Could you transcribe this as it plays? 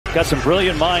Got some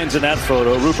brilliant minds in that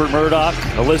photo. Rupert Murdoch,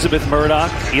 Elisabeth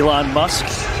Murdoch, Elon Musk.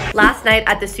 Last night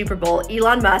at the Super Bowl,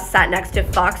 Elon Musk sat next to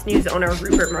Fox News owner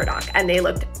Rupert Murdoch, and they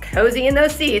looked cozy in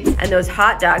those seats, and those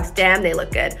hot dogs, damn, they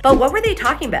look good. But what were they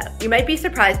talking about? You might be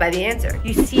surprised by the answer.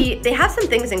 You see, they have some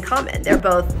things in common. They're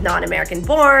both non-American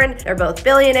born, they're both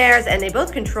billionaires, and they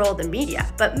both control the media.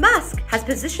 But Musk has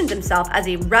positioned himself as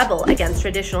a rebel against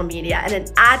traditional media and an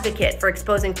advocate for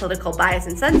exposing political bias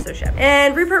and censorship.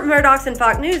 And Rupert Murdoch and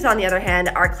Fox News, on the other hand,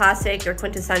 are classic or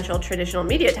quintessential traditional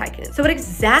media tycoons. So what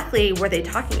exactly were they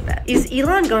talking about? Is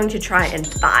Elon going to try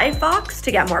and buy Fox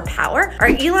to get more power? Are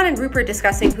Elon and Rupert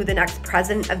discussing who the next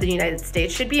president of the United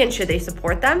States should be, and should they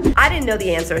support them? I didn't know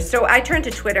the answer, so I turned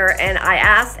to Twitter and I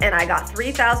asked, and I got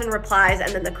 3,000 replies,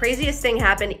 and then the craziest thing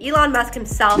happened. Elon Musk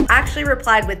himself actually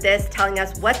replied with this, telling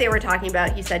us what they were talking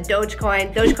about. He said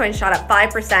Dogecoin. Dogecoin shot up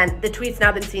 5%. The tweet's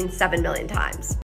now been seen 7 million times.